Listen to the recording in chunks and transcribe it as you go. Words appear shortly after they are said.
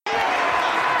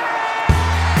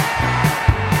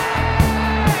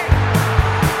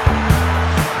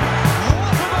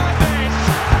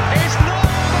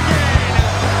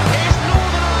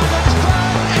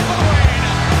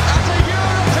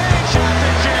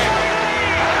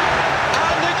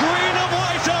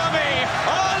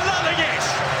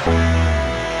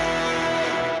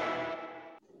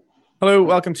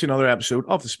welcome to another episode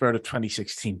of the Spirit of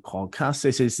 2016 podcast.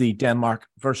 This is the Denmark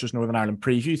versus Northern Ireland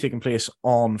preview taking place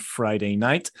on Friday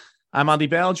night. I'm Andy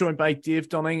Bell, joined by Dave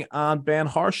Dunning and Ben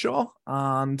Harshaw,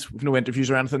 and we've no interviews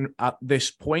or anything at this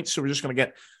point, so we're just going to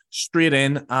get straight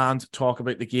in and talk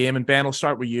about the game. And Ben, I'll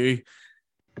start with you.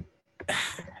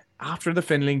 After the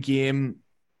Finland game,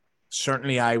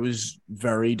 certainly I was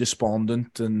very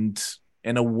despondent and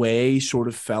in a way sort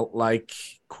of felt like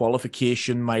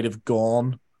qualification might have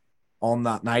gone on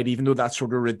that night, even though that's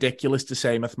sort of ridiculous to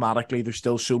say mathematically. There's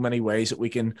still so many ways that we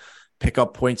can pick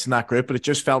up points in that group, but it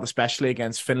just felt, especially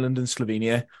against Finland and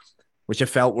Slovenia, which I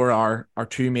felt were our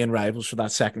two main rivals for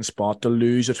that second spot, to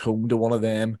lose at home to one of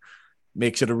them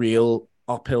makes it a real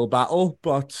uphill battle.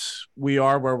 But we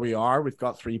are where we are. We've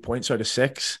got 3 points out of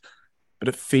 6, but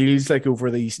it feels like over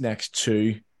these next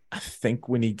two, I think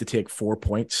we need to take 4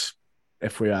 points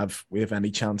if we have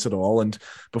any chance at all. And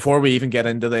before we even get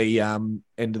into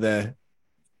the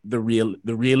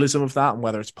realism of that and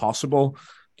whether it's possible,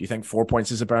 do you think 4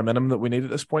 points is the bare minimum that we need at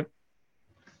this point?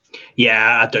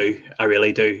 Yeah, I do. I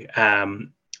really do.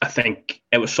 I think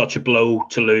it was such a blow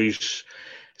to lose,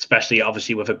 especially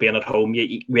obviously with it being at home.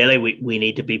 We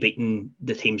need to be beating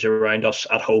the teams around us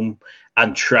at home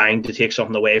and trying to take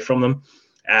something away from them.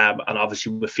 And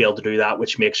obviously we failed to do that,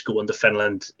 which makes going to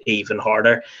Finland even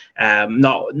harder.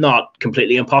 Not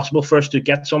completely impossible for us to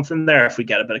get something there if we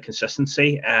get a bit of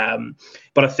consistency.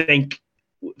 But I think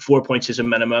 4 points is a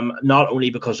minimum, not only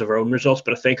because of our own results,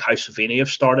 but I think how Slovenia have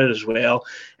started as well.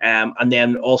 And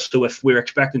then also if we're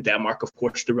expecting Denmark, of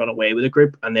course, to run away with the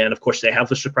group, and then of course they have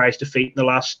the surprise defeat in the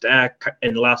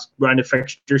last round of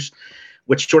fixtures,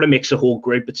 which sort of makes the whole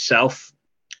group itself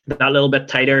that little bit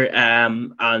tighter.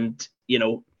 And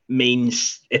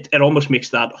means it almost makes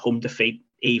that home defeat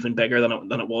even bigger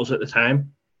than it was at the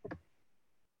time.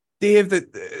 Dave,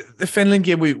 the Finland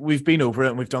game, we've been over it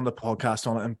and we've done the podcast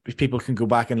on it, and people can go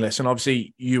back and listen.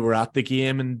 Obviously, you were at the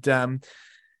game, and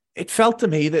it felt to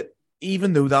me that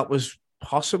even though that was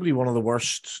possibly one of the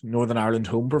worst Northern Ireland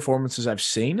home performances I've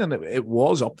seen, and it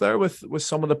was up there with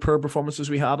some of the poor performances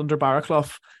we had under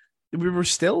Barraclough, we were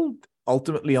still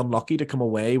ultimately unlucky to come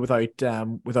away without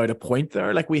a point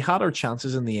there. Like, we had our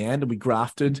chances in the end, and we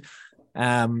grafted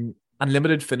and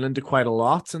limited Finland to quite a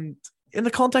lot. And in the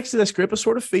context of this group, I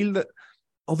sort of feel that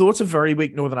although it's a very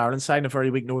weak Northern Ireland side and a very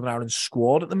weak Northern Ireland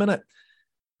squad at the minute,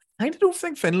 I don't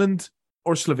think Finland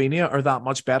or Slovenia are that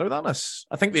much better than us.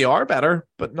 I think they are better,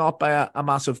 but not by a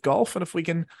massive gulf. And if we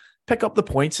can pick up the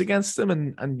points against them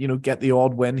and get the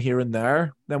odd win here and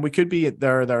there, then we could be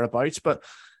there or thereabouts. But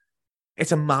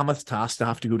it's a mammoth task to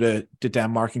have to go to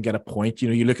Denmark and get a point.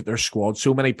 You look at their squad,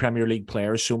 so many Premier League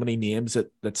players, so many names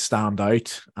that stand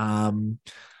out. And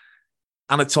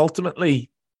it's ultimately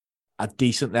a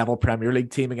decent level Premier League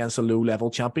team against a low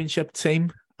level Championship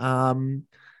team.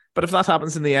 But if that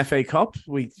happens in the FA Cup,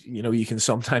 you can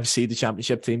sometimes see the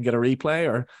Championship team get a replay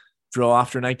or draw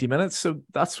after 90 minutes. So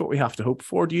that's what we have to hope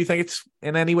for. Do you think it's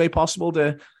in any way possible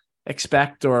to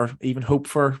expect or even hope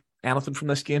for anything from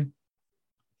this game?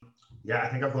 Yeah, I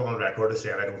think I've gone on record as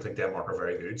saying I don't think Denmark are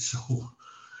very good. So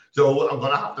I'm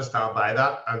going to have to stand by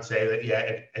that and say that, yeah,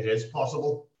 it is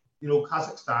possible.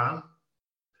 Kazakhstan,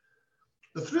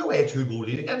 the 3-2 goal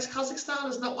lead against Kazakhstan,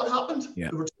 isn't that what happened? Yeah.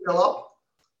 They were 2-0 up.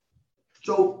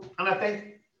 So, and I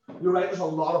think you're right, there's a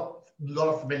lot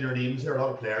of familiar names here, a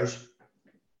lot of players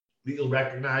that you'll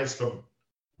recognise from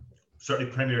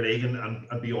certainly Premier League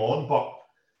and beyond, but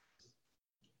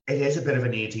it is a bit of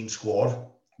an 18 squad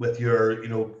with your,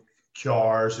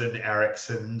 Kjars and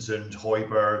Erikssons and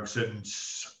Højbjergs and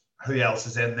who else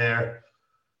is in there?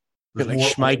 Like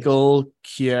Schmeichel,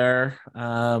 Kjær,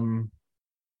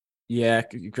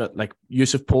 you've got like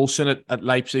Yusuf Poulsen at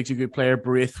Leipzig, a good player.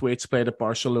 Braithwaite's played at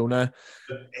Barcelona.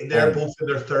 They're both in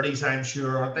their 30s, I'm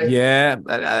sure, aren't they? Yeah,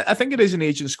 I think it is an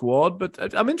aging squad,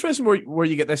 but I'm interested where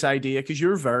you get this idea, because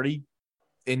you're very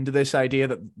into this idea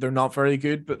that they're not very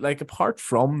good, but like apart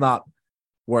from that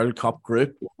World Cup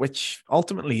group, which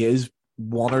ultimately is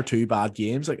one or two bad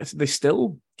games, like they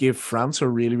still gave France a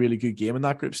really, really good game in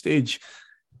that group stage.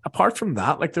 Apart from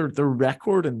that, like their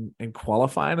record in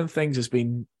qualifying and things has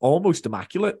been almost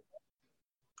immaculate.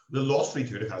 They lost 3-2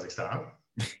 to Kazakhstan.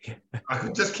 I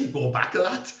could just keep going back to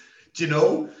that,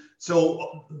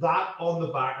 So that on the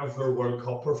back of their World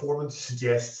Cup performance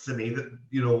suggests to me that,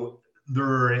 there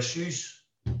are issues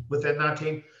within that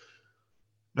team.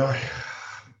 Now,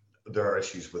 there are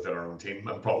issues within our own team,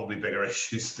 and probably bigger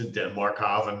issues than Denmark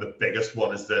have. And the biggest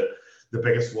one is the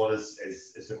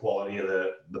quality of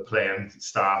the playing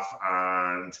staff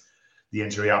and the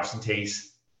injury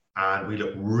absentees. And we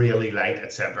look really light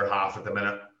at centre half at the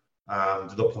minute,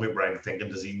 to the point where I'm thinking,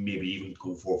 does he maybe even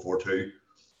go 4-4-2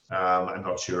 I'm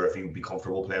not sure if he would be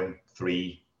comfortable playing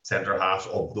 3 centre halves,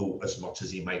 although as much as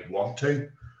he might want to.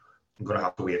 I'm going to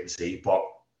have to wait and see. But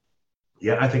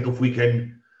yeah, I think if we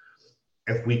can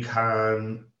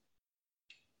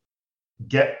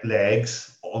get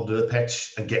legs onto the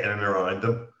pitch and get in and around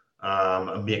them,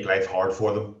 and make life hard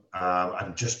for them,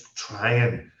 and just try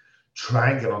and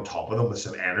get on top of them with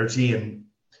some energy. And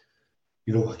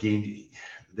again,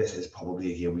 this is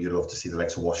probably a game where you'd love to see the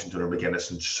likes of Washington or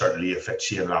McGuinness, and certainly a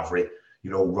Fitchie and Lavery,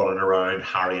 running around,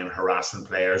 harrying, harassing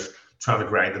players, trying to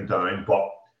grind them down. But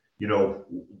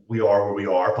we are where we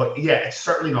are. But yeah, it's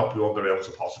certainly not beyond the realms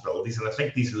of possibilities. And I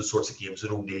think these are the sorts of games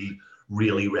that O'Neill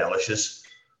really relishes.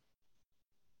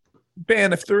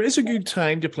 Ben, if there is a good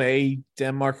time to play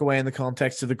Denmark away in the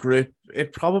context of the group,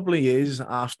 it probably is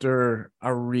after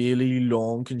a really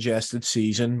long, congested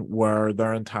season where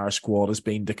their entire squad has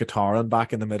been the Qatar and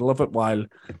back in the middle of it, while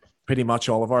pretty much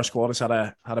all of our squad has had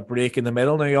a break in the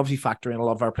middle. Now, you obviously factor in a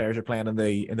lot of our players are playing in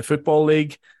the football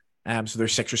league, so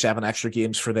there's 6 or 7 extra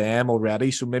games for them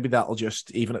already. So maybe that'll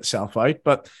just even itself out.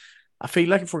 But I feel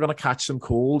like if we're going to catch them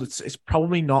cold, it's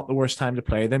probably not the worst time to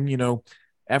play them.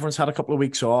 Everyone's had a couple of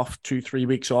weeks off, 2-3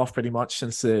 weeks off pretty much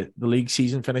since the league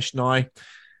season finished now.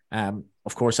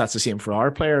 Of course, that's the same for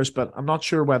our players, but I'm not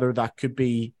sure whether that could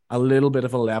be a little bit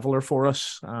of a leveler for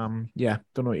us. Don't know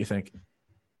what you think.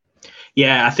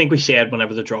 Yeah, I think we said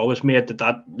whenever the draw was made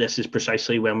that this is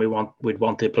precisely when we'd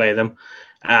want to play them.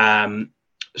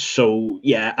 So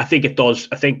yeah, I think it does.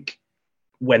 I think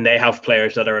when they have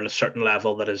players that are at a certain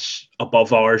level that is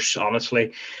above ours,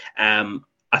 honestly,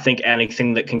 I think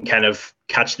anything that can kind of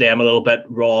catch them a little bit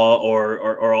raw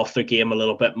or off their game a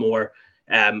little bit more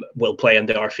will play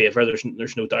into our favour.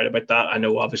 There's no doubt about that. I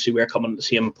know obviously we're coming at the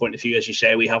same point of view as you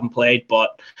say. We haven't played,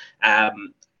 but I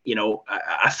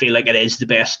feel like it is the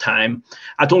best time.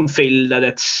 I don't feel that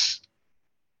it's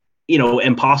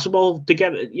impossible to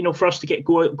get for us to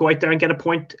go out there and get a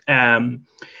point.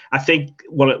 I think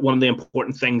one of the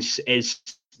important things is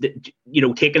that,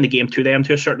 taking the game to them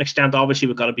to a certain extent. Obviously,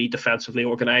 we've got to be defensively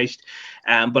organised,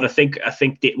 but I think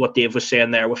what Dave was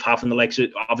saying there with having the likes of,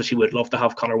 obviously, we'd love to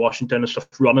have Connor Washington and stuff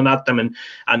running at them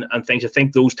and things. I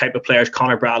think those type of players,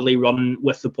 Connor Bradley, running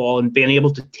with the ball and being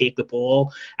able to take the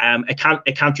ball. It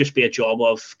can't just be a job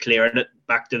of clearing it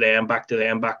back to them.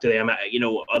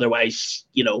 Otherwise,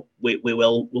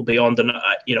 we'll be on to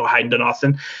hiding to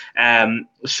nothing.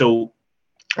 So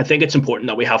I think it's important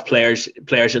that we have players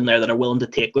in there that are willing to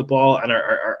take the ball and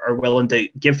are willing to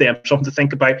give them something to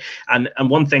think about. And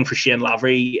one thing for Shane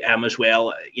Lavery as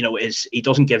well, is he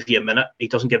doesn't give you a minute. He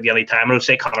doesn't give you any time. I would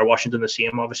say Connor Washington the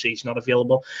same. Obviously, he's not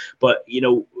available. But,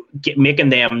 making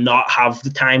them not have the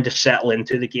time to settle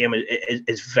into the game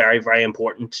is very, very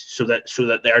important so that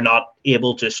they're not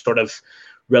able to sort of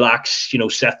relax,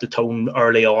 set the tone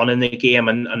early on in the game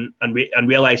and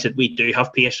realize that we do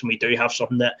have pace and we do have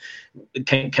something that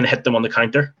can hit them on the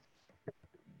counter.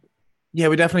 Yeah,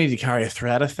 we definitely need to carry a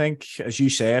threat. I think, as you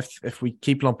say, if we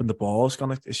keep lumping the ball,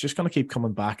 it's just gonna keep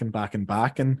coming back and back and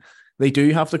back. And they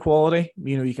do have the quality.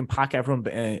 You can pack everyone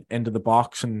into the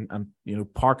box and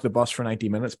park the bus for 90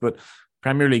 minutes, but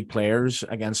Premier League players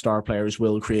against our players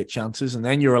will create chances, and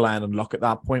then you're relying on luck at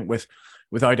that point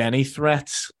without any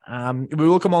threats. We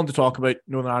will come on to talk about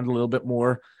Northern Ireland a little bit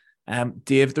more.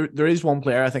 Dave, there is one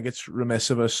player I think it's remiss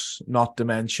of us not to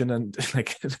mention, and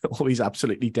it always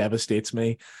absolutely devastates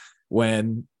me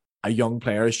when a young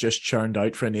player is just churned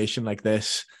out for a nation like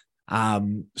this,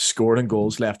 scoring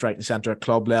goals left, right and centre at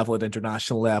club level, at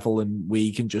international level, and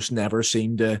we can just never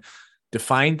seem to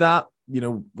find that.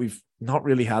 We've not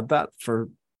really had that for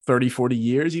 30, 40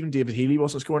 years. Even David Healy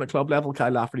wasn't scoring at club level,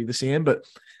 Kyle Lafferty the same, but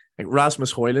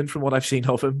Rasmus Højlund, from what I've seen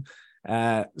of him,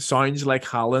 sounds like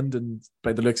Haaland, and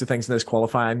by the looks of things in this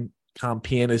qualifying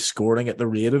campaign is scoring at the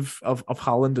rate of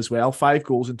Haaland as well. 5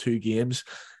 goals in 2 games,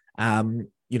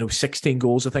 16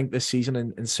 goals I think this season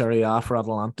in Serie A for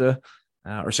Atalanta,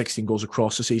 or 16 goals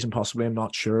across the season possibly, I'm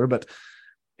not sure, but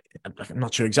I'm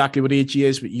not sure exactly what age he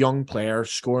is, but young player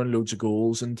scoring loads of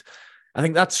goals. And I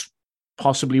think that's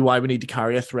possibly why we need to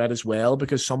carry a threat as well,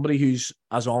 because somebody who's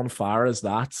as on fire as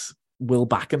that will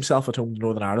back himself at home to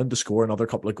Northern Ireland to score another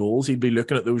couple of goals. He'd be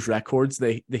looking at those records,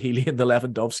 the Healy and the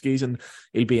Lewandowskis, and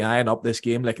he'll be eyeing up this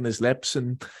game, licking his lips.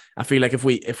 And I feel like if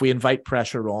we invite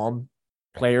pressure on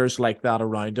players like that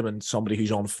around him, and somebody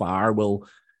who's on fire will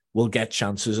get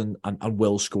chances and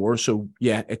will score. So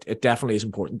yeah, it definitely is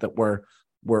important that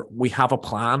we have a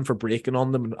plan for breaking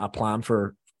on them, and a plan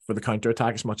for the counter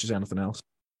attack as much as anything else.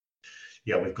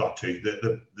 Yeah, we've got to.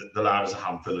 The lad is a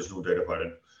handful, there's no doubt about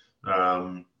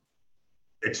it.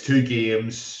 It's 2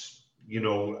 games, you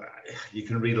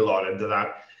can read a lot into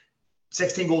that.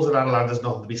 16 goals at Atalanta is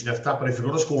nothing to be sniffed at, but if you're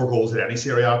going to score goals at any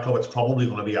Serie A club, it's probably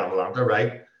going to be Atalanta,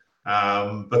 right?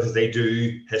 Because they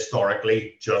do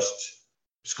historically just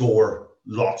score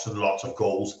lots and lots of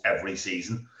goals every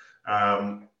season.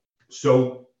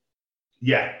 So,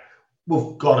 yeah,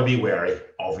 we've got to be wary,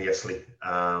 obviously.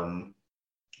 And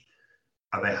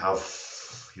they have,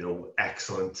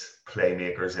 excellent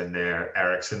playmakers in there.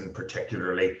 Eriksen,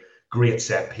 particularly, great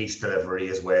set-piece delivery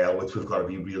as well, which we've got to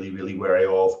be really, really wary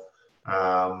of.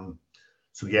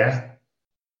 So, yeah,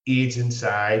 age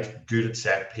inside, good at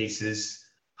set pieces,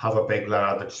 have a big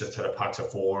lad that's just had a patch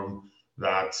of form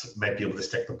that might be able to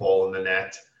stick the ball in the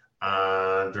net.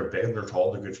 And they're big and they're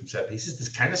tall, they're good from set pieces. This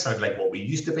kind of sounds like what we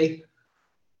used to be.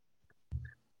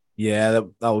 Yeah,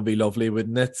 that would be lovely,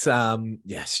 wouldn't it?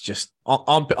 Yes, just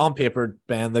on paper,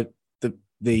 Ben,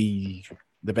 the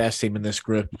best team in this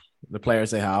group, the players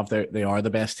they have, they are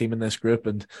the best team in this group,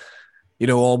 and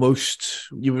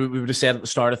almost we would have said at the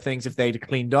start of things, if they'd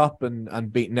cleaned up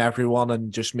and beaten everyone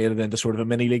and just made it into sort of a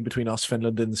mini league between us,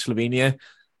 Finland, and Slovenia,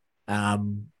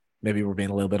 maybe we're being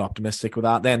a little bit optimistic with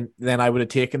that. Then I would have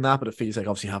taken that, but it feels like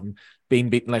obviously having been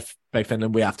beaten by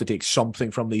Finland, we have to take something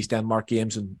from these Denmark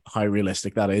games, and how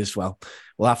realistic that is. Well,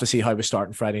 we'll have to see how we start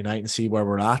on Friday night and see where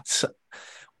we're at.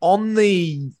 On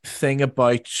the thing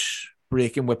about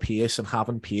breaking with pace and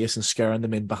having pace and scaring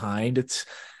them in behind,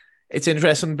 it's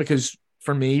interesting because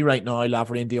for me right now,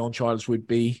 Lavery and Dion Charles would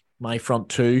be my front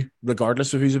two,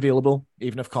 regardless of who's available.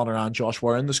 Even if Connor and Josh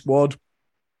were in the squad,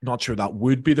 not sure that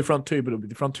would be the front two, but it would be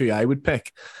the front two I would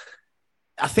pick.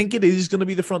 I think it is going to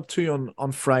be the front two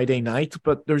on Friday night,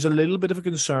 but there's a little bit of a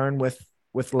concern with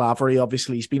Lavery.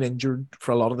 Obviously, he's been injured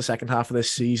for a lot of the second half of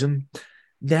this season.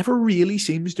 Never really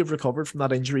seems to have recovered from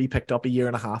that injury he picked up a year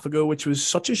and a half ago, which was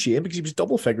such a shame because he was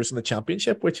double figures in the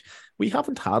championship, which we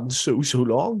haven't had in so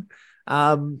long.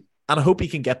 And I hope he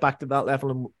can get back to that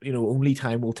level, and only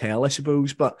time will tell, I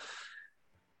suppose. But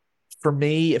for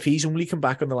me, if he's only come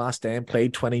back on the last day and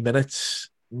played 20 minutes,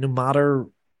 no matter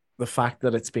the fact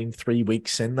that it's been 3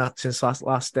 weeks since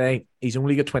last day, he's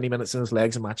only got 20 minutes in his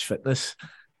legs and match fitness.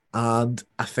 And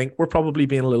I think we're probably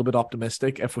being a little bit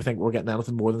optimistic if we think we're getting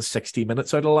anything more than 60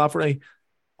 minutes out of Lavery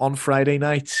on Friday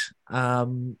night.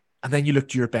 And then you look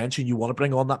to your bench and you want to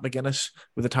bring on that McGuinness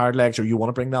with the tired legs, or you want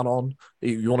to bring that on.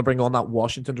 You want to bring on that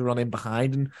Washington to run in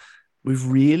behind. And we've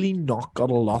really not got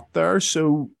a lot there.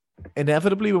 So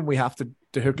inevitably, when we have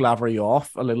to hook Lavery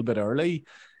off a little bit early,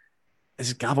 is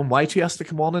it Gavin White who has to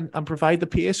come on and provide the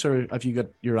pace, or have you got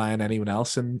your eye on anyone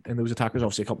else in those attackers?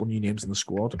 Obviously, a couple of new names in the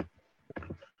squad.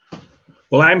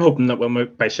 Well, I'm hoping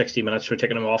that by 60 minutes, we're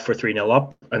taking them off for 3-0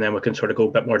 up, and then we can sort of go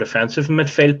a bit more defensive in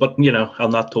midfield. But, I'll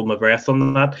not hold my breath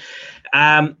on that.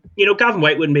 Gavin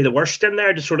White wouldn't be the worst in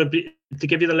there to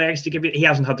give you the legs, he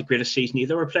hasn't had the greatest season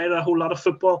either. We're playing a whole lot of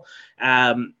football.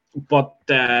 But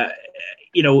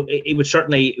it would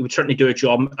certainly do a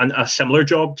job, and a similar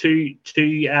job to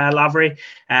Lavery.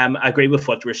 I agree with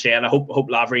what you were saying. I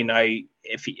hope Lavery now,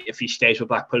 if he stays with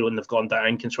Blackpool when they've gone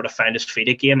down, can sort of find his feet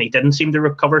again. He didn't seem to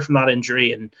recover from that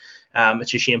injury, and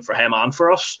it's a shame for him and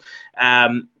for us.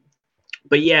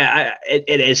 But yeah,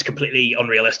 it is completely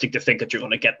unrealistic to think that you're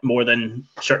going to get more than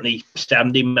certainly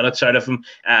 70 minutes out of him.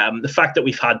 The fact that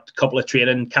we've had a couple of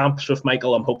training camps with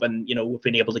Michael, I'm hoping we've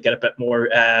been able to get a bit more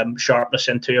sharpness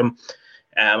into him,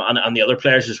 and the other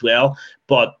players as well.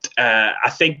 But I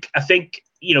think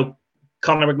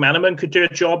Conor McManaman could do a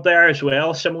job there as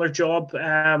well, similar job.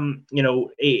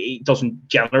 He doesn't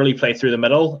generally play through the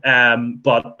middle,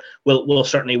 but we'll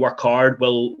certainly work hard.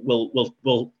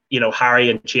 We'll harry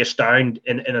and chase down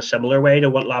in a similar way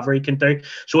to what Lavery can do.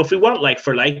 So if we want like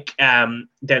for like, then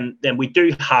we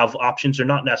do have options. They're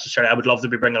not necessarily. I would love to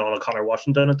be bringing on a Connor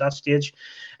Washington at that stage,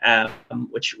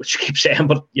 which keeps saying,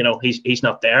 but he's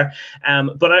not there.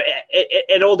 But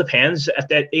it all depends. At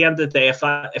the end of the day, if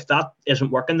that isn't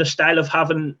working, the style of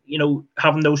having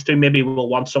those two, maybe we'll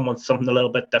want something a little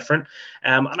bit different.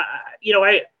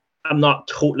 I'm not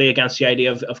totally against the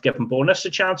idea of giving Bonus a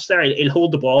chance there. He'll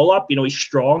hold the ball up. He's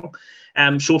strong.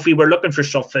 So if we were looking for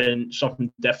something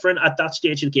different at that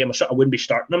stage of the game, I wouldn't be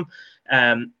starting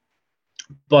him.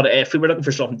 But if we were looking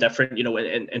for something different,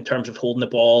 in terms of holding the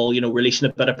ball, releasing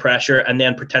a bit of pressure, and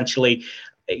then potentially,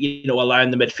 allowing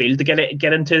the midfield to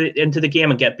get into the game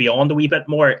and get beyond a wee bit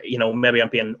more, maybe I'm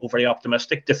being overly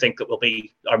optimistic to think that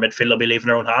our midfield will be leaving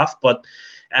their own half, but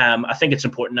I think it's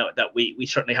important that we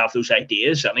certainly have those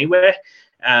ideas anyway.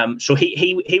 So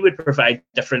he would provide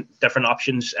different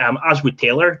options, as would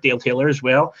Dale Taylor as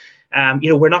well.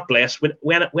 We're not blessed.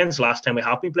 When's the last time we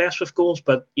have been blessed with goals?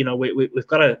 But we've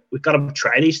got to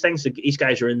try these things. These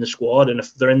guys are in the squad, and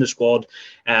if they're in the squad,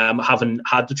 having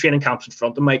had the training camps in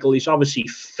front of Michael, he's obviously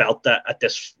felt that at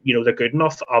this, they're good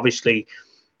enough. Obviously,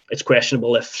 it's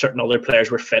questionable if certain other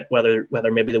players were fit, whether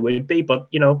maybe they would be. But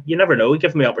you never know.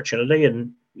 Give them the opportunity,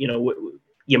 and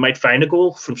you might find a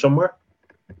goal from somewhere.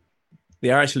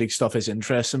 The Irish League stuff is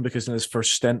interesting because in his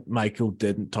first stint, Michael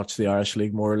didn't touch the Irish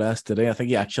League more or less, did he? I think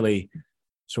he actually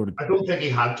sort of. I don't think he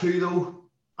had to though.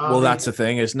 Well, that's the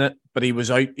thing, isn't it? But he was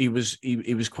out. He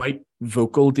was quite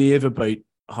vocal, Dave, about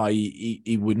how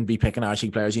he wouldn't be picking Irish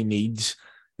League players.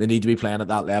 They need to be playing at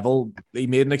that level. He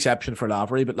made an exception for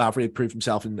Lavery, but Lavery had proved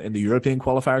himself in the European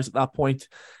qualifiers at that point.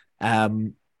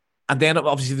 And then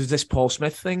obviously there's this Paul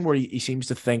Smith thing where he seems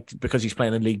to think because he's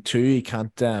playing in League Two, he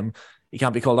can't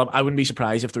be called up. I wouldn't be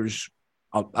surprised if there's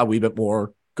a wee bit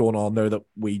more going on there that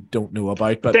we don't know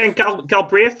about. But then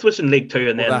Galbraith was in League Two,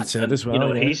 and then that's it as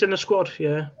well. He's in the squad,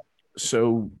 yeah.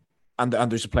 So and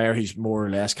there's a player who's more or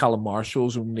less Callum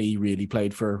Marshall's only really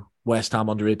played for West Ham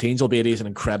under-18s, albeit he has an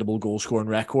incredible goal-scoring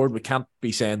record. We can't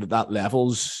be saying that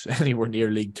level's anywhere near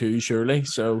League Two, surely.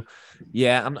 So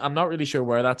yeah, I'm not really sure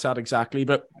where that's at exactly,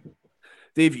 but.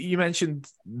 Dave, you mentioned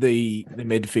the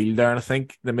midfield there, and I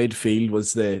think the midfield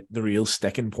was the real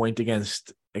sticking point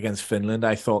against Finland.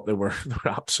 I thought they were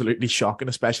absolutely shocking,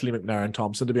 especially McNair and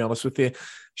Thompson, to be honest with you.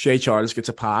 Shea Charles gets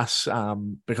a pass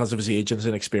because of his age and his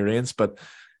inexperience, but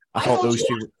I thought those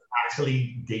two were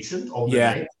actually decent.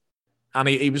 Yeah, and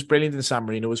he was brilliant in San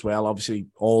Marino as well. Obviously,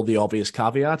 all the obvious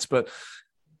caveats, but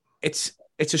it's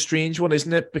a strange one,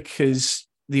 isn't it? Because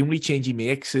the only change he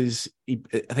makes is I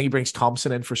think he brings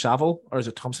Thompson in for Saville, or is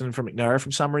it Thompson in for McNair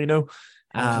from San Marino?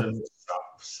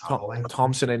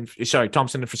 Thompson in for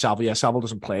Saville. Yeah, Saville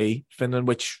doesn't play Finland,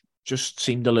 which just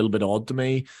seemed a little bit odd to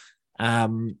me.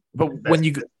 But when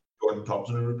you Jordan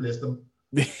Thompson replaced them,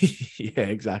 yeah,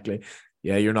 exactly.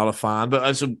 Yeah, you're not a fan,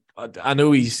 but I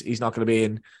know he's not going to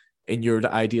be in your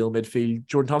ideal midfield,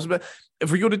 Jordan Thompson. But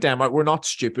if we go to Denmark, we're not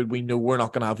stupid. We know we're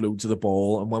not going to have loads of the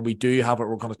ball. And when we do have it,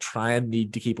 we're going to try and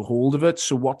need to keep a hold of it.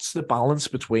 So what's the balance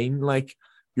between like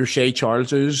your Shea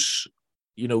Charleses,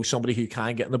 somebody who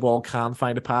can get in the ball, can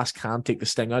find a pass, can take the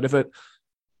sting out of it?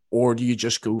 Or do you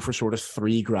just go for sort of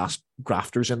three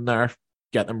grafters in there,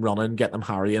 get them running, get them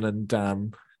harrying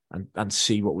and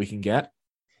see what we can get?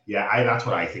 Yeah, that's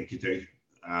what I think you do.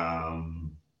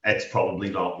 It's probably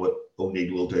not what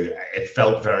O'Neill will do. It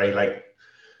felt very like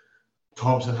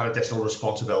Thompson had additional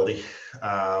responsibility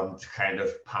to kind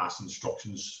of pass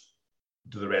instructions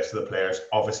to the rest of the players.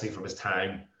 Obviously, from his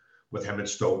time with him at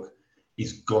Stoke,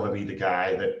 he's going to be the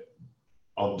guy that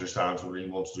understands what he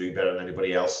wants to do better than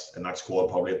anybody else in that squad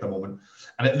probably at the moment.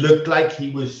 And it looked like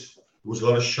there was a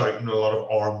lot of shouting, a lot of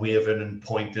arm waving and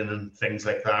pointing and things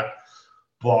like that.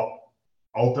 But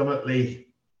ultimately,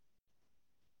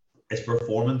 his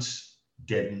performance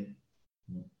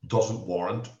doesn't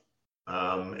warrant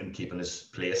in keeping his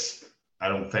place, I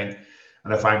don't think.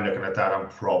 And if I'm looking at that, I'm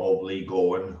probably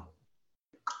going,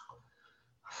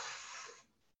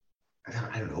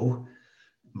 I don't know,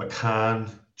 McCann,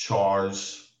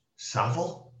 Charles,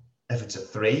 Saville, if it's a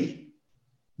three,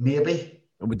 maybe.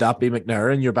 Would that be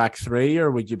McNair in your back three,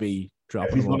 or would you be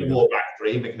dropping? If he's going to go back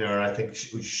three, McNair, I think,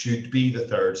 should be the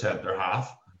third centre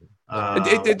half.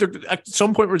 At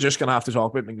some point, we're just going to have to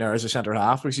talk about McNair as a centre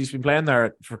half because he's been playing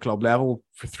there for club level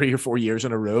for 3 or 4 years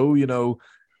in a row.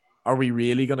 Are we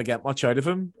really going to get much out of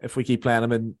him if we keep playing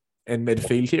him in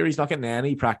midfield here? He's not getting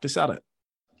any practice at it.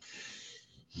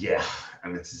 Yeah,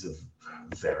 and it's a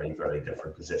very, very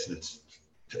different position. It's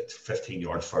 15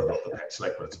 yards further up the pitch,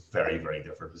 but it's a very, very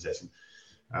different position.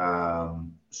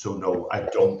 So no, I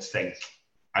don't think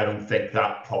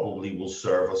that probably will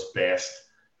serve us best.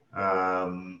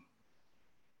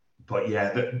 But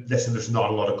yeah, listen, there's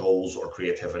not a lot of goals or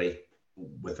creativity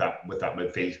with that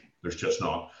midfield. There's just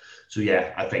not. So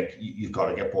yeah, I think you've got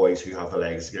to get boys who have the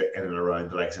legs to get in and around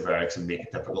the legs of Ericsson, make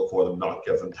it difficult for them, not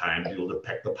give them time to be able to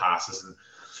pick the passes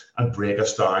and break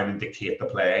us down and dictate the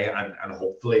play. And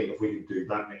hopefully, if we can do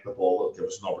that, make the ball, it'll give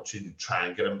us an opportunity to try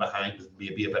and get him behind with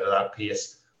maybe a bit of that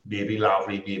pace. Maybe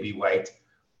Lavery, maybe White.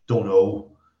 Don't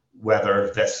know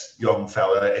whether this young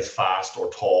fella is fast or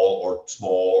tall or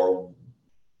small or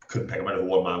couldn't pick him out of a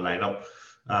one-man lineup.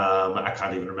 I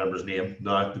can't even remember his name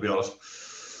now, to be honest.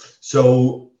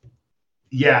 So,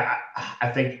 yeah, I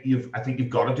think you've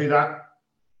got to do that.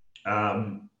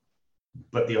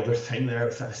 But the other thing there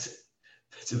is that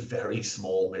it's a very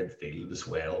small midfield as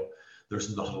well.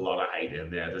 there's not a lot of height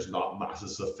in there. There's not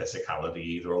masses of physicality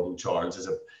either, although Charles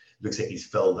looks like he's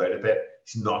filled out a bit.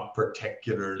 He's not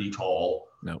particularly tall.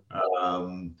 No.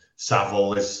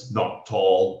 Saville is not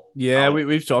tall. Yeah,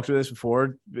 we've talked about this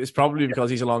before. It's probably because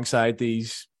he's alongside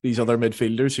these other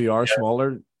midfielders who are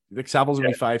smaller. Like Saville's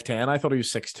only 5'10". I thought he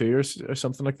was 6'2" or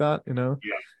something like that, you know?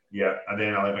 Yeah. And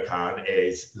then Ali McCann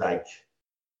is like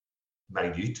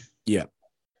minute. Yeah.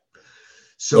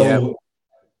 So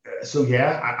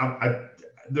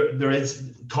there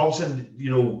is Thompson, you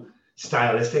know,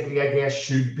 stylistically, I guess,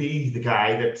 should be the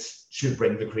guy that should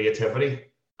bring the creativity.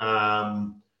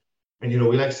 And, you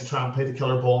know, he likes to try and play the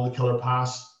killer ball and the killer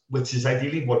pass, which is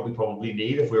ideally what we probably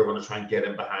need if we were going to try and get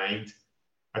in behind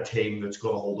a team that's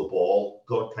going to hold the ball,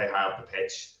 going to play high up the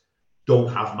pitch,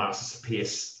 don't have masses of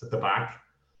pace at the back.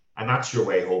 And that's your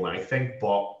way home, I think.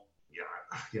 But,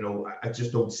 yeah, you know, I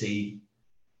don't see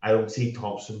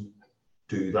Thompson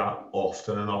do that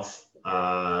often enough.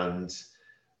 And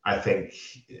I think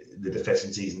the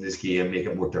deficiencies in this game make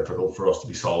it more difficult for us to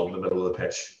be solid in the middle of the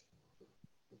pitch.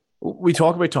 We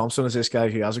talk about Thompson as this guy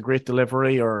who has a great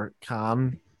delivery or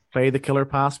can play the killer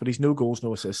pass, but he's no goals,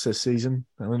 no assists this season.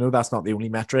 And I know that's not the only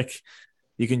metric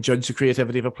you can judge the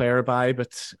creativity of a player by,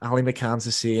 but Ali McCann's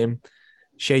the same.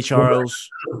 Shea Charles.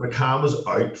 McCann was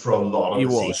out for a lot of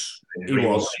the season. He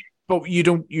was. But you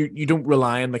don't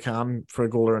rely on McCann for a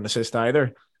goal or an assist either.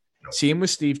 No. Same with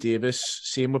Steve Davis,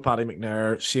 same with Paddy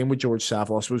McNair, same with George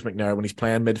Saville. I suppose McNair, when he's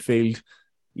playing midfield,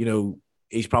 you know,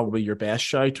 he's probably your best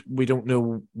shout. We don't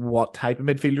know what type of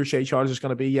midfielder Shea Charles is going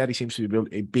to be yet. He seems to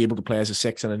be able to play as a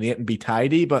 6 and an 8 and be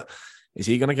tidy, but is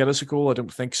he going to get us a goal? I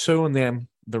don't think so. And then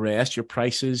the rest, your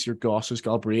Prices, your Gosses,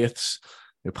 Galbraiths,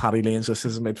 your Paddy Lane's this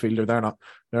is a midfielder.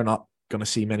 They're not going to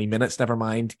see many minutes, never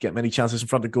mind get many chances in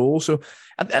front of goal. So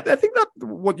I think that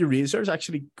what you raised there is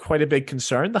actually quite a big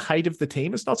concern. The height of the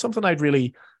team is not something I'd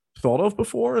really thought of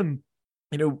before. And,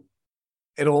 you know,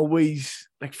 it always,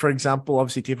 like, for example,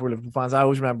 obviously, people were Liverpool fans. I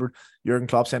always remember Jurgen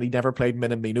Klopp saying he never played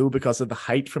Minamino because of the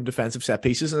height from defensive set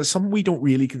pieces. And it's something we don't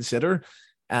really consider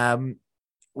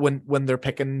when they're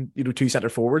picking, you know, two centre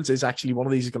forwards. Is actually one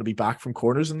of these is going to be back from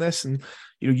corners in this. And,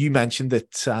 you know, you mentioned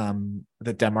that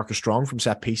that Denmark are strong from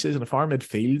set pieces. And if our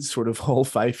midfield sort of all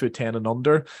 5'10" and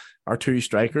under, our two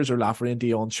strikers are Lafferty and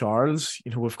Dion Charles,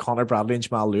 you know, with Connor Bradley and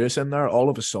Jamal Lewis in there, all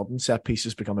of a sudden set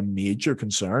pieces become a major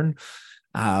concern.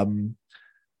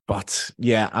 But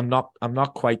yeah, I'm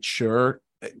not quite sure.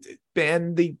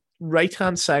 Ben, the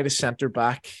right-hand side of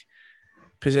centre-back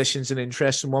position's an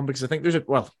interesting one because I think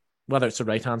whether it's the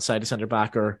right-hand side of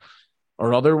centre-back or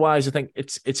otherwise, I think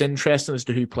it's interesting as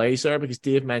to who plays there because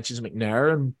Dave mentions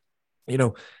McNair and, you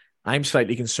know, I'm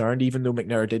slightly concerned, even though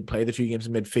McNair did play the few games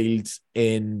in midfield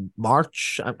in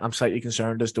March, I'm slightly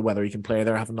concerned as to whether he can play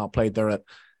there, having not played there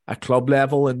at club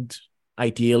level. And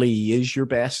ideally, he is your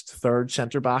best third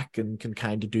centre-back and can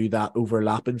kind of do that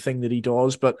overlapping thing that he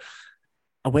does. But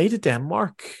away to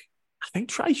Denmark, I think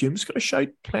Try Hume's got a shout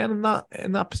playing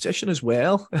in that position as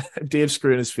well. Dave's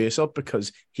screwing his face up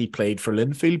because he played for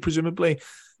Linfield, presumably.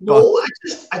 No,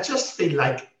 I just feel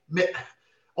like,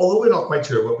 although we're not quite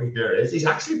sure what McNair is, he's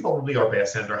actually probably our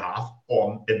best centre-half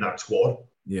in that squad.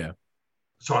 Yeah.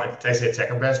 Sorry, I said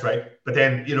second best, right? But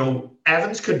then, you know,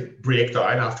 Evans could break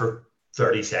down after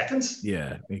 30 seconds.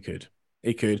 Yeah, he could.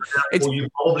 Well, you're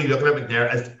probably looking at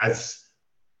McNair as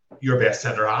your best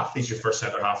centre-half. He's your first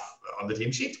centre-half on the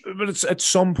team sheet. But it's at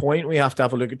some point we have to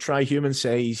have a look at Try Hume and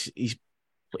say he's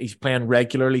playing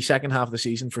regularly second half of the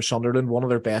season for Sunderland, one of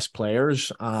their best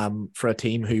players for a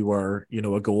team who were, you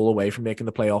know, a goal away from making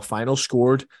the playoff final,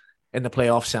 scored in the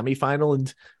playoff semi-final.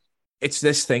 And it's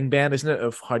this thing, Ben, isn't it,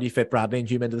 of how do you fit Bradley and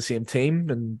Hume into the same team?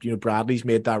 And, you know, Bradley's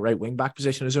made that right wing back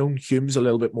position his own. Hume's a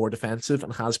little bit more defensive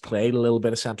and has played a little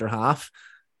bit of centre half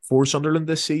for Sunderland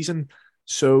this season.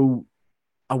 So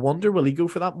I wonder, will he go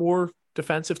for that more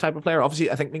defensive type of player? Obviously,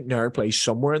 I think McNair plays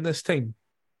somewhere in this team,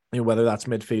 you know, whether that's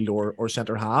midfield or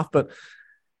centre half. But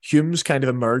Hume's kind of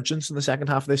emergence in the second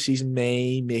half of this season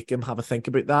may make him have a think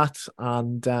about that.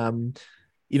 And,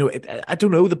 you know, I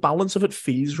don't know, the balance of it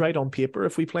feels right on paper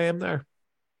if we play him there.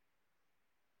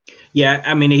 Yeah,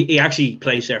 I mean, he actually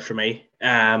plays there for me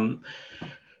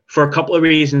for a couple of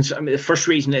reasons. I mean, the first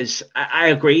reason is I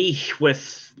agree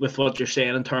with what you're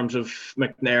saying in terms of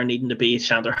McNair needing to be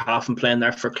centre half and playing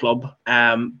there for club.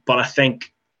 But I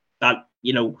think that,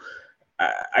 you know,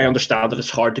 I understand that it's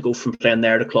hard to go from playing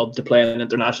there to club to playing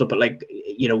international. But, like,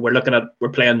 you know, we're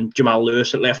playing Jamal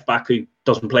Lewis at left back who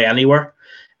doesn't play anywhere.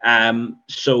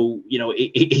 So, you know,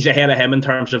 he's ahead of him in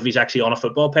terms of he's actually on a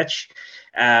football pitch.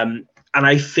 And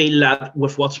I feel that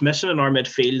with what's missing in our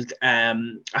midfield,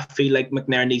 I feel like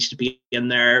McNair needs to be in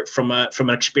there from an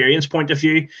experience point of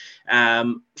view,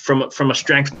 from a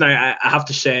strength. Now, I have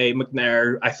to say,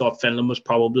 McNair, I thought Finland was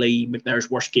probably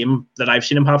McNair's worst game that I've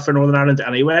seen him have for Northern Ireland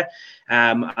anyway.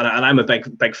 And I'm a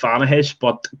big fan of his,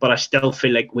 but I still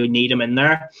feel like we need him in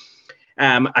there.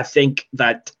 I think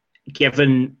that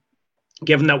given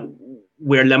that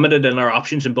we're limited in our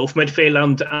options in both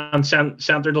midfield and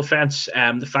centre defence,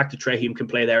 the fact that Trey Hume can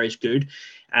play there is good.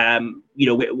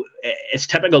 It's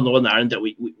typical Northern Ireland that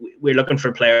we're looking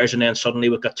for players, and then suddenly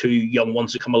we've got two young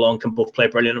ones that come along, can both play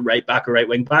brilliant at right back or right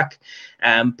wing back.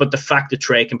 But the fact that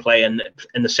Trey can play in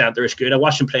the centre is good. I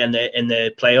watched him play in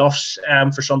the playoffs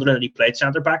for Sunderland, and he played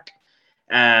centre back.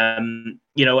 And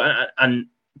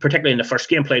particularly in the first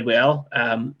game, played well,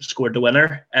 scored the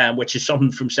winner, which is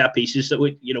something from set pieces that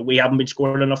we haven't been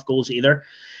scoring enough goals either.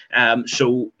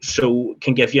 So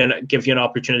can give you an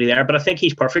opportunity there. But I think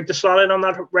he's perfect to slot in on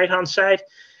that right hand side.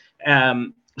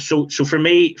 So for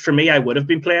me, I would have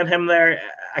been playing him there.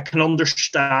 I can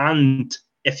understand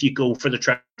if you go for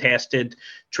the tested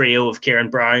trio of Kieran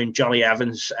Brown, Johnny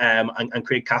Evans, and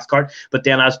Craig Cathcart. But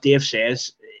then, as Dave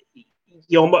says,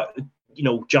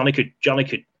 Johnny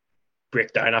could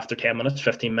break down after 10 minutes,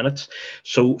 15 minutes.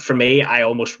 So for me, I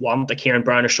almost want a Kieran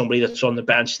Brown or somebody that's on the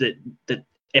bench that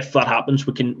if that happens,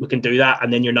 we can do that.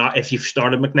 And then if you've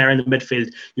started McNair in the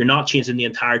midfield, you're not changing the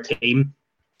entire team.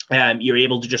 You're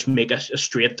able to just make a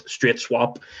straight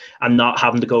swap and not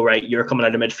having to go, right, you're coming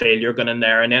out of midfield, you're going in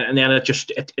there. And then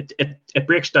it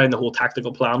breaks down the whole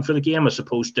tactical plan for the game, as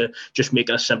opposed to just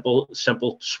making a simple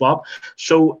swap.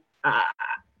 So,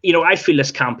 I feel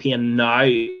this campaign now,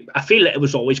 I feel it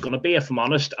was always going to be, if I'm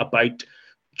honest, about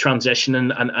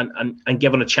transitioning and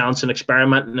giving a chance and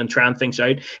experimenting and trying things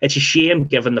out. It's a shame,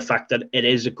 given the fact that it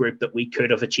is a group that we could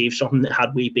have achieved something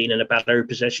had we been in a better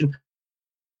position.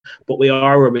 But we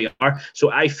are where we are.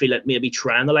 So I feel it maybe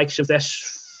trying the likes of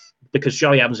this, because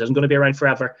Johnny Evans isn't going to be around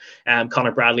forever.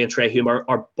 Conor Bradley and Trey Hume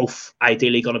are both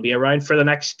ideally going to be around for the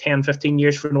next 10, 15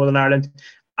 years for Northern Ireland.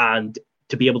 And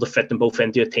to be able to fit them both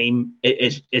into a team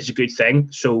is a good thing.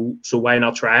 So why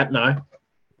not try it now?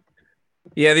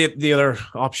 Yeah, the other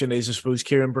option is, I suppose,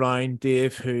 Kieran Brown,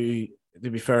 Dave, who, to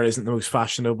be fair, isn't the most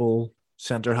fashionable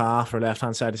centre half or left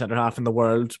hand side centre half in the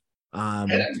world. I'm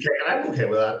okay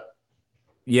with that.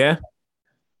 Yeah,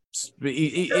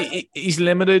 he's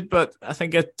limited, but I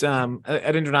think at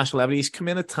international level, he's come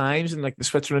in at times in like the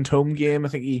Switzerland home game. I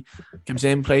think he comes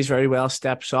in, plays very well,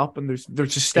 steps up, and there's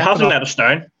just stepping up. He hasn't let us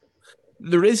down.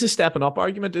 There is a stepping up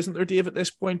argument, isn't there, Dave, at this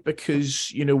point?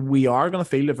 Because, we are going to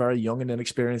field a very young and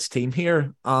inexperienced team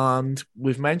here. And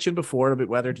we've mentioned before about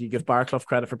whether do you give Barclough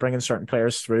credit for bringing certain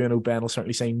players through. I know Ben will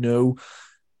certainly say no.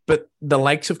 But the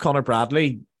likes of Conor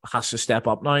Bradley has to step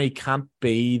up now. He can't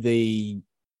be the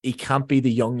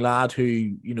young lad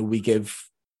who, we give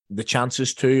the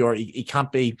chances to, or he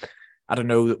can't be, I don't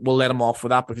know, we'll let him off with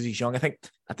that because he's young. I think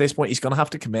at this point, he's going to have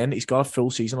to come in. He's got a full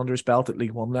season under his belt at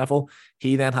League One level.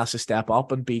 He then has to step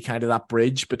up and be kind of that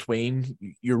bridge between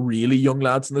your really young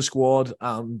lads in the squad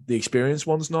and the experienced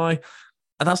ones now. And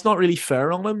that's not really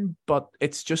fair on him, but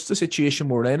it's just the situation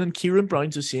we're in. And Kieran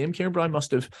Brown's the same. Kieran Brown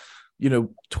must have,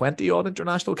 20-odd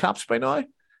international caps by now.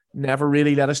 Never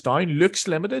really let us down. Looks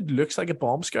limited. Looks like a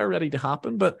bomb scare ready to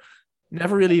happen, but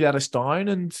never really let us down.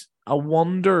 And I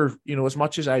wonder, as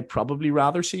much as I'd probably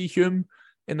rather see Hume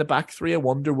in the back three, I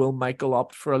wonder, will Michael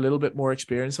opt for a little bit more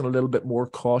experience and a little bit more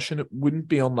caution? It wouldn't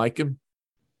be unlike him.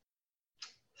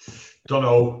 Don't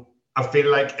know. I feel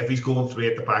like if he's going three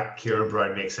at the back, Kieran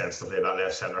Brown makes sense to play that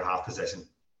left centre half position.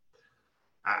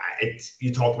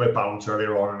 You talked about balance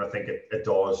earlier on, and I think it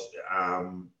does.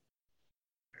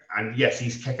 And yes,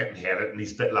 he's kick it and head it, and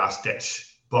he's a bit last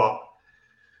ditch. But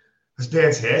as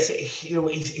Ben says,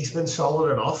 he's been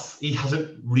solid enough. He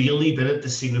hasn't really been at the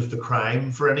scene of the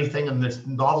crime for anything, and there's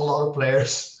not a lot of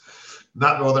players in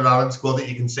that Northern Ireland squad that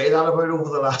you can say that about over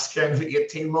the last kind of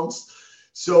 18 months.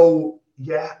 So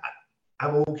yeah,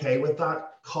 I'm okay with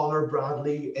that. Conor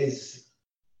Bradley is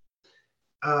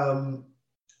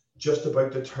just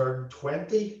about to turn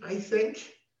 20, I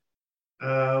think.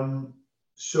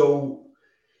 So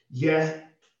yeah,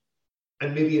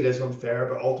 and maybe it is unfair,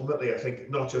 but ultimately I think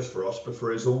not just for us, but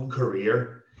for his own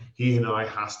career, he now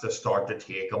has to start to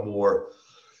take a more,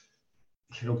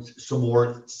 some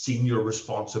more senior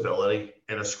responsibility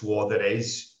in a squad that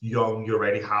is young. He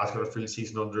already has got a full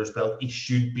season under his belt. He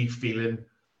should be feeling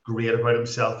great about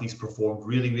himself. He's performed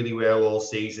really, really well all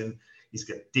season. He's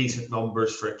got decent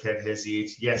numbers for a kid his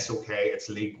age. Yes, okay, it's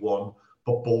League One,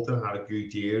 but Bolton had a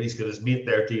good year. He's got his mate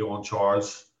there, Dion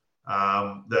Charles,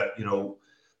 that,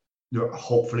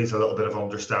 hopefully there's a little bit of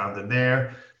understanding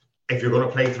there. If you're going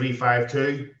to play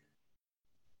 3-5-2,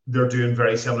 they're doing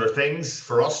very similar things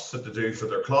for us that they do for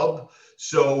their club.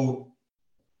 So,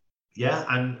 yeah,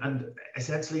 and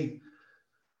essentially,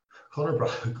 Conor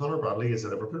Bradley is a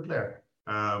Liverpool player.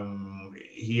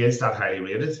 He is that highly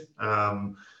rated.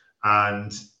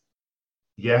 And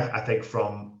yeah, I think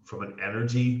from an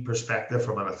energy perspective,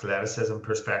 from an athleticism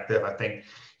perspective, I think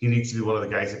he needs to be one of the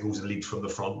guys that goes and leads from the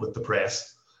front with the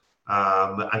press.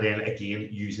 And then again,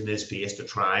 using his pace to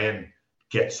try and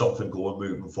get something going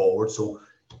moving forward. So,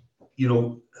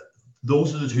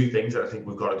 those are the two things that I think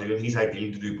we've got to do. And he's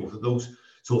ideal to do both of those.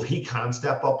 So if he can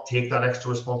step up, take that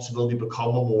extra responsibility, become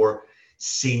a more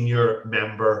senior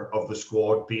member of the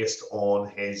squad based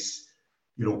on his,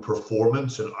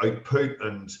 performance and output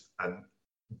and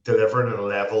delivering at a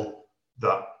level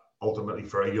that ultimately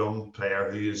for a young player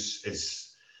who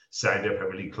is signed to a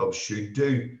Premier League club should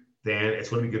do, then it's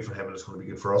going to be good for him and it's going to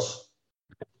be good for us.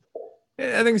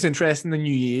 I think it's interesting, the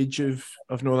new age of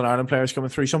Northern Ireland players coming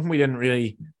through. Something we didn't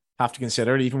really have to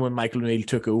consider, even when Michael O'Neill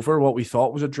took over. What we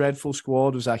thought was a dreadful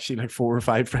squad was actually like 4 or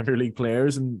 5 Premier League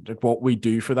players, and like what we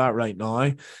do for that right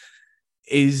now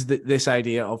is that this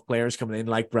idea of players coming in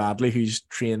like Bradley, who's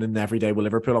training every day with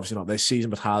Liverpool, obviously not this season,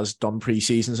 but has done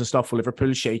pre-seasons and stuff with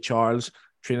Liverpool. Shea Charles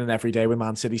training every day with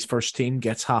Man City's first team,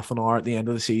 gets half an hour at the end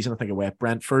of the season, I think, away at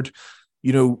Brentford.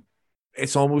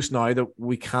 It's almost now that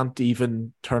we can't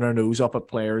even turn our nose up at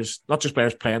players, not just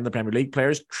players playing the Premier League,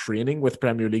 players training with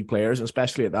Premier League players,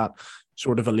 especially at that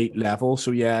sort of elite level.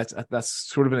 So yeah, that's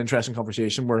sort of an interesting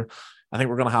conversation where I think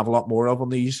we're going to have a lot more of on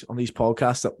these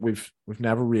podcasts that we've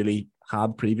never really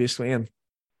had previously. And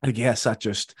I guess I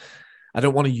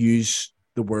don't want to use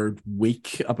the word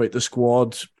weak about the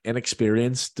squad,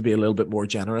 inexperienced, to be a little bit more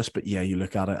generous. But yeah, you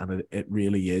look at it and it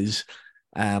really is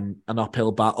an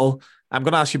uphill battle. I'm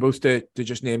going to ask you both to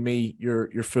just name me your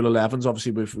full 11s.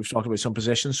 Obviously, we've talked about some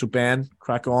positions. So Ben,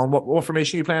 crack on. What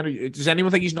formation are you playing? Does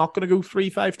anyone think he's not going to go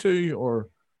 3-5-2 or?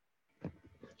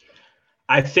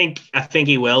 I think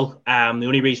he will. The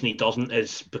only reason he doesn't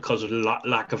is because of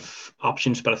lack of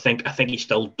options. But I think he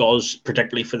still does,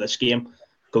 particularly for this game,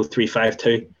 go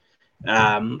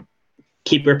 3-5-2.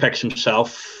 Keeper picks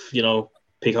himself.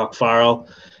 Peacock Farrell.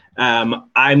 Am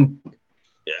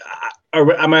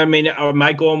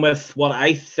I going with what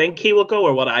I think he will go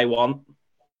or what I want?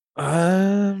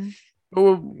 I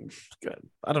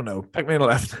don't know. Pick me on the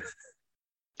left.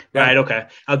 Yeah. Right, okay.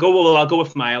 I'll go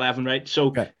with my 11, right? So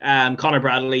okay. Conor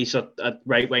Bradley's at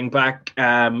right wing back,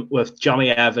 with Johnny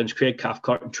Evans, Craig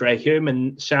Cathcart and Trey Hume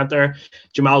in centre.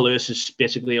 Jamal Lewis is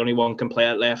basically only one can play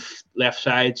at left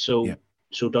side, so yeah.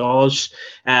 So does.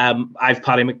 I've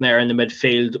Paddy McNair in the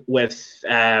midfield with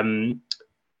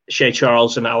Shea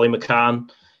Charles and Ali McCann,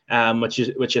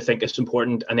 which I think is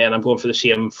important. And then I'm going for the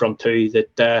same front two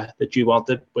that you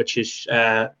wanted, which is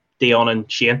Dion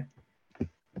and Shane.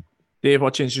 Dave,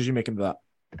 what changes are you making to that?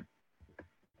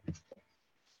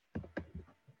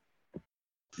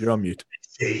 You're on mute.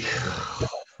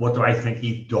 What do I think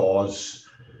he does?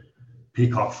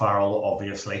 Peacock Farrell,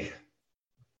 obviously.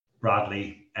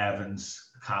 Bradley,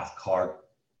 Evans, Cathcart,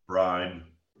 Brown,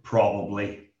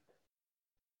 probably.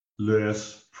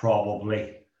 Lewis,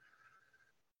 probably.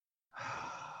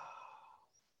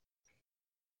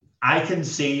 I can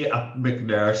see a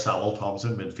McNair, Samuel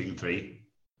Thompson, midfield 3.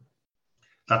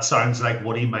 That sounds like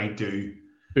what he might do.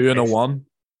 2 and a 1.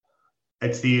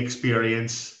 It's the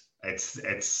experience. It's the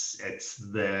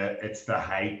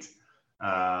height.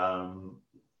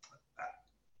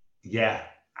 Yeah,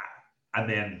 and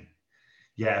then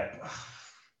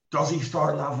does he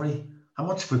start Lavery? How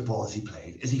much football has he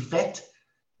played? Is he fit?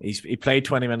 He played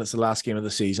 20 minutes the last game of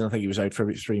the season. I think he was out for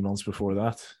about 3 months before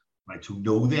that. Right to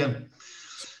know then.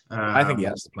 I think he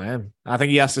has to play him. I think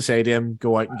he has to say to him,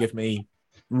 go out and give me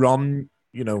run.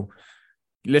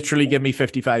 Literally give me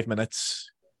 55 minutes.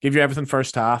 Give you everything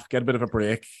first half. Get a bit of a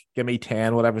break. Give me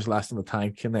 10, whatever's last in the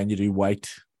tank, and then you do White.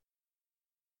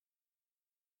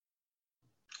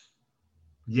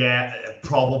 Yeah,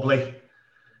 probably.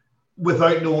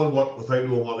 Without knowing what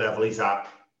level he's at,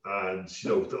 and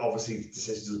obviously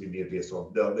decisions will be made based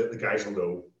on the guys will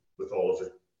know with all of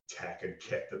the tech and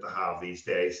kit that they have these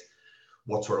days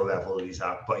what sort of level he's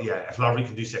at. But yeah, if Lavery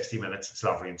can do 60 minutes, it's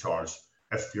Lavery in charge.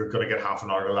 If you're going to get half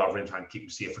an hour to Lavery and try and keep him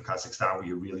safe for Kazakhstan, where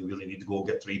you really, really need to go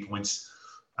get 3 points,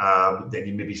 then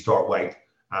you maybe start White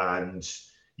and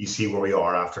you see where we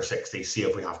are after 60, see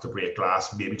if we have to break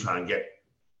glass, maybe try and get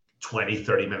 20,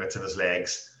 30 minutes in his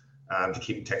legs to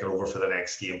keep him ticking over for the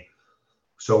next game.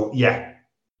 So, yeah,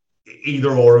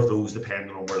 either or of those,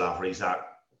 depending on where Lavery's at.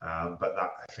 But I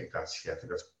think that's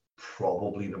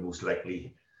probably the most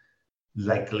likely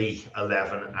likely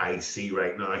 11 I see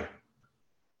right now.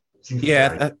 Seems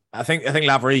Yeah, I think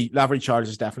Lavery Charles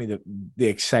is definitely the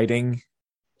exciting,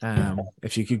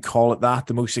 if you could call it that,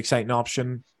 the most exciting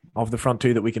option of the front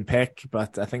two that we can pick.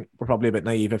 But I think we're probably a bit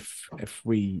naive if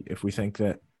we think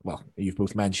that, well, you've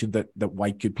both mentioned that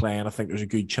White could play, and I think there's a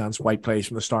good chance White plays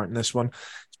from the start in this one.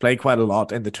 He's played quite a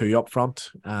lot in the two up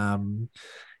front.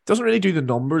 Doesn't really do the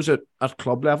numbers at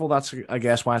club level. That's, I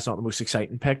guess, why it's not the most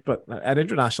exciting pick. But at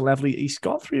international level, he's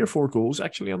got 3 or 4 goals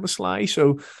actually on the sly.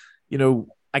 So,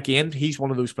 again, he's one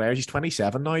of those players. He's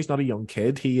 27 now. He's not a young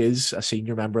kid. He is a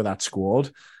senior member of that squad.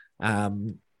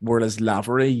 Whereas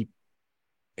Lavery,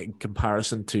 in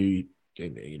comparison to,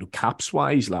 caps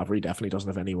wise, Lavery definitely doesn't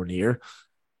have anywhere near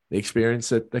the experience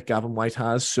that Gavin White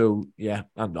has. So yeah,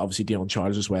 and obviously Dion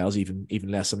Charles as well is even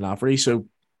less than Lavery. So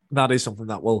that is something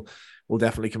that will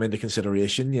definitely come into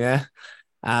consideration. Yeah.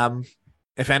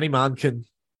 If any man can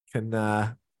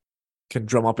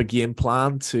drum up a game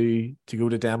plan to go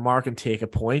to Denmark and take a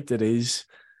point, it is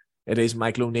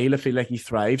Michael O'Neill. I feel like he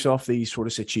thrives off these sort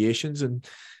of situations. And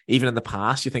even in the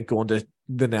past, you think going to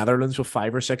the Netherlands with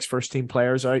 5 or 6 first team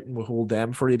players out and we'll hold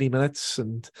them for 80 minutes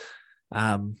and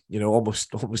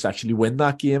almost actually win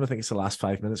that game. I think it's the last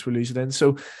 5 minutes we lose it in.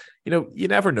 So, you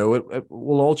never know. It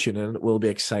will all tune in. It will be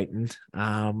exciting.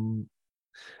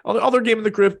 Other game in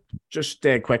the group, just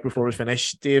quick before we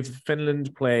finish, Dave,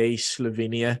 Finland play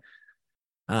Slovenia.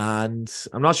 And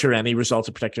I'm not sure any result's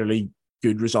a particularly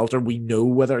good result, or we know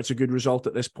whether it's a good result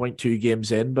at this point, 2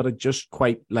 games in, but I'd just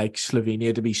quite like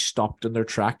Slovenia to be stopped in their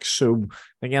tracks. So I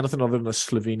think anything other than a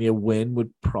Slovenia win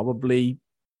would probably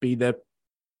be the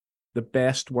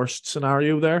worst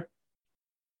scenario there.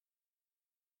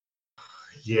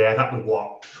 Yeah, that would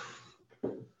what?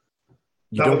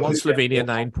 You don't want Slovenia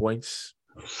 9 points.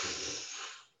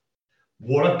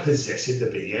 What a position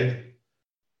to be in.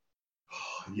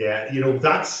 Yeah,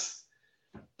 that's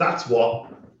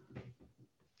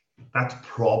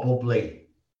probably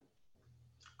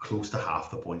close to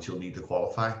half the points you'll need to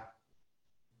qualify.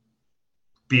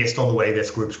 Based on the way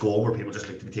this group's going, where people just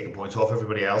like to be taking points off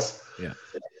everybody else. Yeah.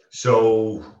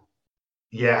 So,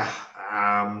 yeah,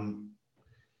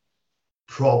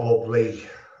 probably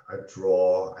a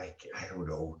draw. I don't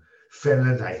know.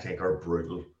 Finland, I think, are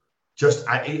brutal. Just,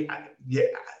 if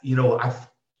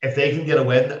they can get a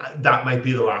win, that might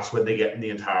be the last win they get in the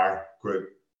entire group.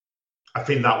 I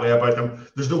feel that way about them.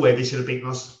 There's no way they should have beaten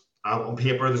us. On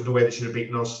paper, there's no way they should have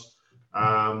beaten us.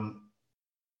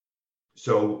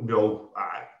 So, no,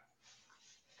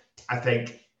 I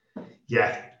think,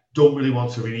 don't really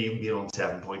want to really even be on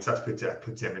 7 points. That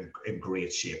puts them in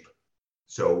great shape.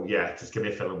 So, yeah, just give me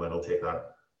a Finland win. I'll take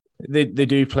that. They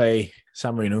do play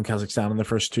San Marino and Kazakhstan in the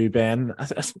first 2, Ben.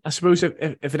 I suppose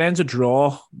if it ends a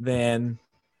draw, then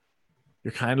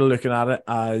you're kind of looking at it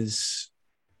as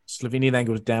Slovenia then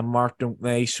goes to Denmark, don't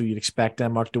they? So you'd expect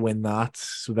Denmark to win that.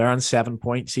 So they're on 7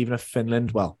 points, even if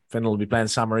Finland will be playing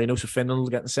San Marino, so Finland will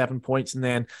get 7 points. And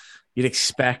then you'd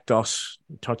expect us,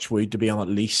 touch wood, to be on at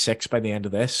least 6 by the end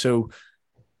of this. So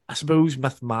I suppose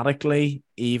mathematically,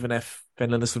 even if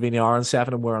Finland and Slovenia are on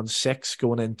 7 and we're on 6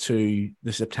 going into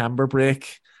the September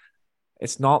break,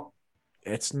 it's not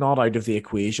out of the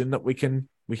equation that we can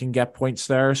get points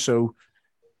there. So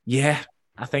yeah,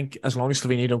 I think as long as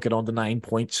Slovenia don't get on to 9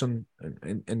 points in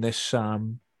this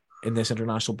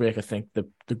international break, I think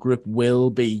the group will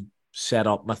be set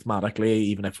up mathematically,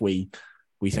 even if we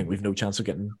think we've no chance of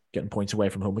getting points away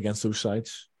from home against those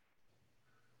sides.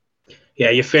 Yeah,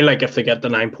 you feel like if they get the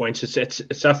 9 points, it's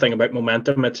that thing about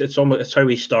momentum. It's how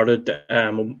we started.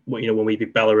 When we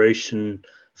beat Belarus and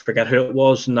forget who it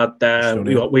was, and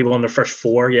that we won the first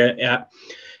 4. Yeah.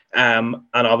 And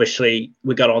obviously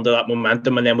we got onto that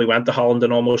momentum, and then we went to Holland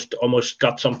and almost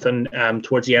got something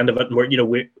towards the end of it.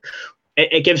 And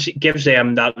it gives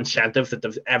them that incentive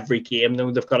that every game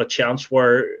they've got a chance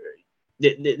where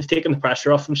they've taken the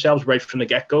pressure off themselves right from the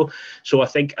get go. So I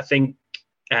think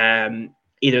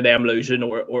either them losing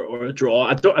or a draw.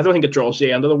 I don't think a draw's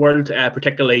the end of the world,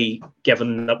 particularly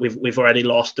given that we've already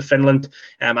lost to Finland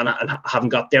and haven't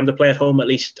got them to play at home. At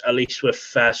least with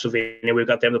Slovenia, we've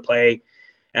got them to play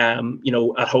at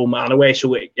home anyway.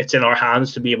 So it's in our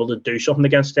hands to be able to do something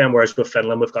against them. Whereas with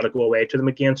Finland, we've got to go away to them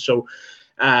again. So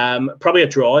probably a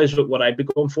draw is what I'd be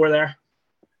going for there.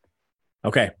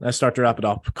 Okay, let's start to wrap it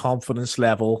up. Confidence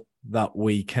level that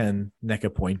we can nick a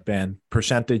point, Ben.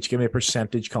 Percentage, give me a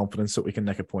percentage confidence that we can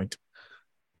nick a point.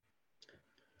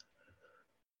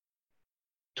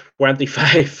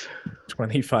 25%.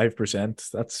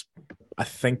 25%. I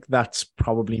think that's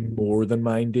probably more than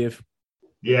mine, Dave.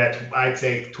 Yeah, I'd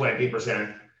say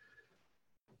 20%.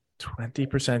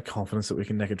 20% confidence that we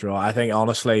can nick a draw. I think,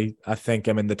 honestly,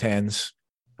 I'm in the tens.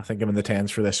 I think I'm in the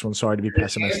tens for this one. Sorry to be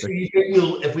pessimistic. So you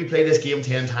think if we play this game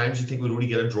 10 times, you think we'll only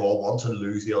get a draw once and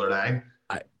lose the other 9?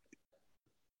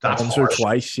 That's once harsh. Or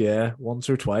twice, yeah. Once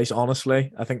or twice,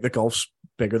 honestly. I think the golf's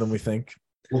bigger than we think.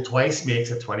 Well, twice makes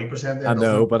it 20% then. I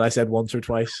know, but I said once or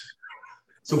twice.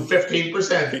 So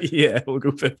 15%? Yeah, we'll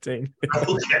go 15.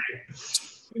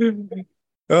 Okay.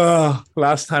 Oh,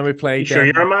 last time we played. You sure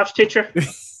you're a maths teacher?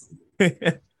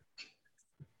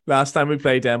 Last time we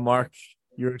played Denmark,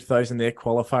 Euro 2008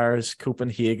 qualifiers,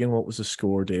 Copenhagen. What was the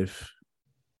score, Dave?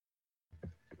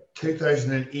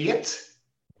 2008?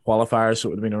 Qualifiers, so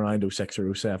it would have been around 06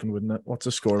 or 07, wouldn't it? What's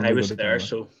the score? I was there,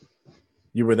 so.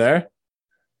 You were there?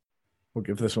 We'll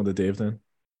give this one to Dave then.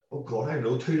 Oh, God, I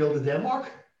know. 2-0 to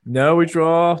Denmark? No, we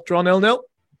draw 0-0,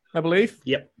 I believe.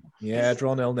 Yep. Yeah,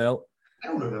 draw 0-0. I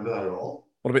don't remember that at all.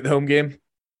 What about the home game?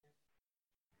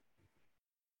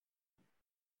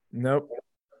 Nope.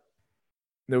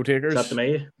 No takers. Is that to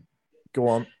me? Go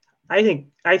on. I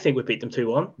think we beat them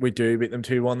 2-1. We do beat them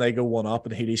 2-1. They go 1 up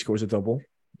and Healy scores a double.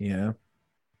 Yeah.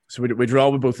 So we draw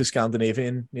with both the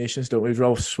Scandinavian nations, don't we? We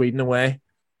draw with Sweden away.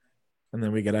 And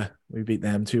then we beat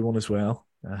them 2-1 as well.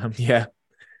 Yeah.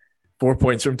 4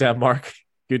 points from Denmark.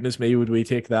 Goodness me, would we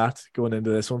take that going into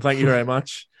this one? Thank you very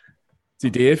much to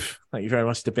Dave. Thank you very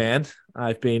much to Ben.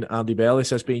 I've been Andy Bell.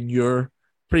 This has been your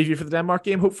preview for the Denmark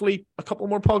game. Hopefully a couple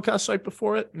more podcasts out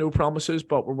before it. No promises,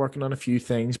 but we're working on a few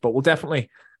things. But we'll definitely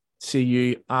see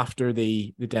you after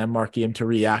the Denmark game to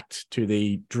react to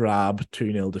the drab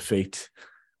 2-0 defeat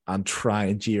and try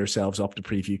and G ourselves up to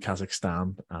preview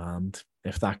Kazakhstan. And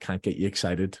if that can't get you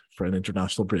excited for an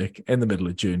international break in the middle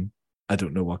of June, I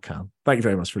don't know what can. Thank you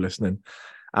very much for listening.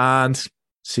 And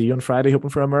see you on Friday, hoping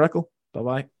for a miracle.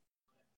 Bye-bye.